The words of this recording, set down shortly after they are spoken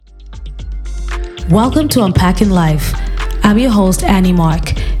Welcome to Unpacking Life. I'm your host, Annie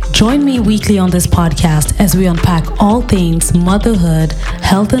Mark. Join me weekly on this podcast as we unpack all things motherhood,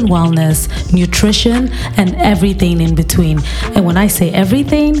 health and wellness, nutrition, and everything in between. And when I say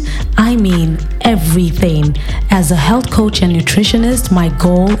everything, I mean everything. As a health coach and nutritionist, my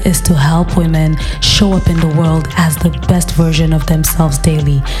goal is to help women show up in the world as the best version of themselves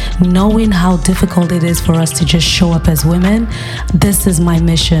daily. Knowing how difficult it is for us to just show up as women, this is my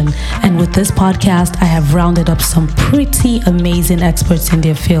mission. And with this podcast, I have rounded up some pretty amazing experts in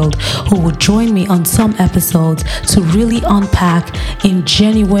their field who will join me on some episodes to really unpack in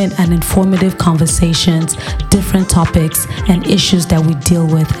genuine and informative conversations, different topics and issues that we deal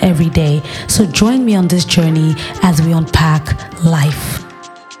with every day. So join me on this journey as we unpack life.